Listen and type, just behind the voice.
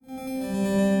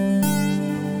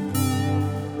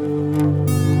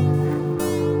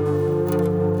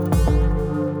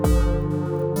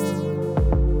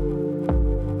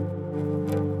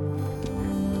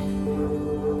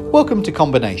Welcome to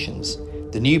Combinations,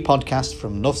 the new podcast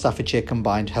from North Staffordshire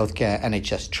Combined Healthcare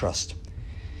NHS Trust.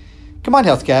 Combined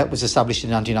Healthcare was established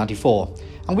in 1994,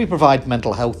 and we provide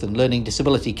mental health and learning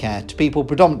disability care to people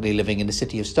predominantly living in the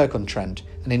city of Stoke-on-Trent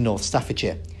and in North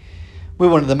Staffordshire. We're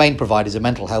one of the main providers of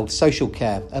mental health, social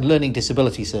care and learning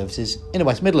disability services in the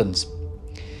West Midlands.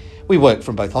 We work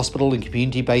from both hospital and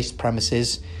community-based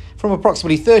premises, from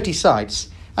approximately 30 sites,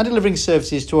 and delivering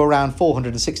services to around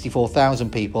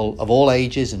 464,000 people of all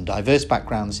ages and diverse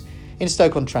backgrounds in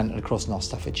Stoke-on-Trent and across North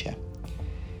Staffordshire.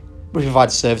 We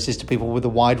provide services to people with a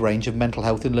wide range of mental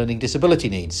health and learning disability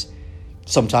needs.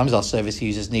 Sometimes our service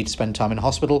users need to spend time in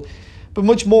hospital, but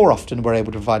much more often we're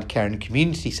able to provide care in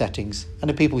community settings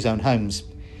and in people's own homes.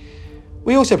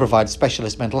 We also provide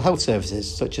specialist mental health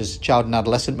services such as child and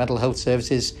adolescent mental health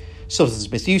services, substance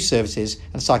misuse services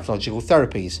and psychological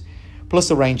therapies, plus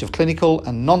a range of clinical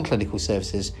and non-clinical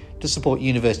services to support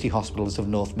University Hospitals of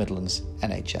North Midlands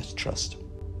NHS Trust.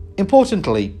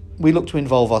 Importantly, we look to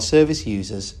involve our service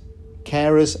users,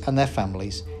 carers and their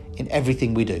families in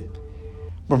everything we do,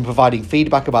 from providing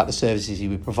feedback about the services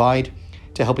we provide,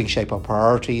 to helping shape our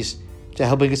priorities, to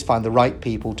helping us find the right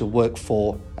people to work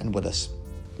for and with us.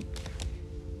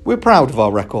 We're proud of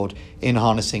our record in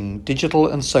harnessing digital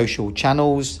and social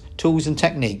channels, tools and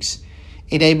techniques,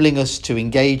 enabling us to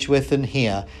engage with and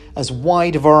hear as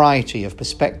wide a variety of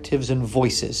perspectives and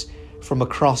voices from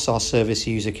across our service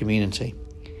user community.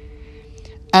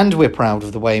 And we're proud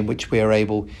of the way in which we are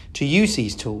able to use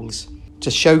these tools to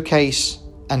showcase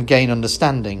and gain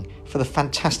understanding for the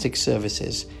fantastic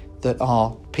services that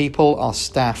our people, our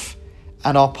staff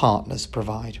and our partners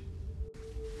provide.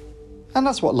 And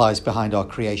that's what lies behind our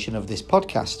creation of this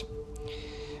podcast.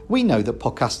 We know that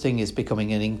podcasting is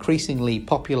becoming an increasingly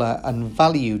popular and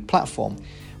valued platform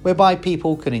whereby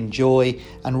people can enjoy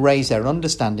and raise their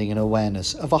understanding and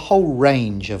awareness of a whole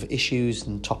range of issues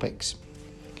and topics.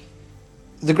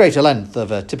 The greater length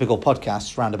of a typical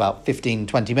podcast, around about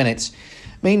 15-20 minutes,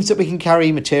 means that we can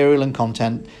carry material and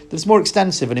content that's more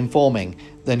extensive and informing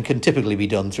than can typically be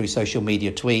done through social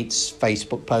media tweets,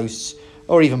 Facebook posts,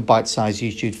 or even bite-sized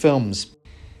YouTube films.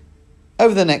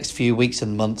 Over the next few weeks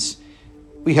and months,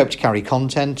 we hope to carry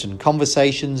content and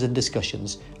conversations and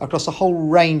discussions across a whole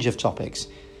range of topics,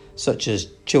 such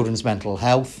as children's mental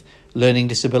health, learning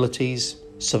disabilities,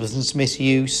 substance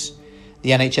misuse, the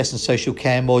NHS and social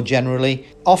care more generally,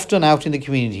 often out in the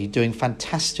community doing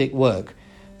fantastic work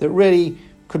that really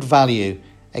could value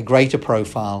a greater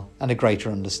profile and a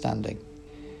greater understanding.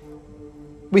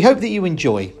 We hope that you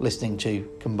enjoy listening to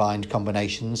Combined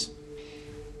Combinations.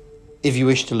 If you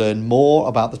wish to learn more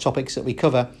about the topics that we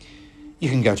cover, you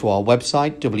can go to our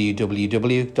website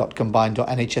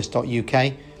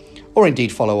www.combined.nhs.uk, or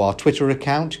indeed follow our Twitter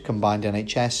account, Combined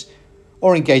NHS,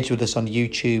 or engage with us on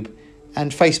YouTube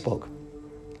and Facebook.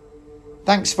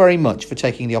 Thanks very much for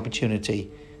taking the opportunity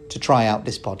to try out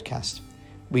this podcast.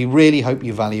 We really hope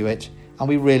you value it, and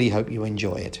we really hope you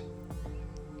enjoy it.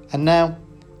 And now,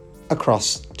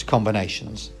 across to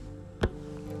Combinations.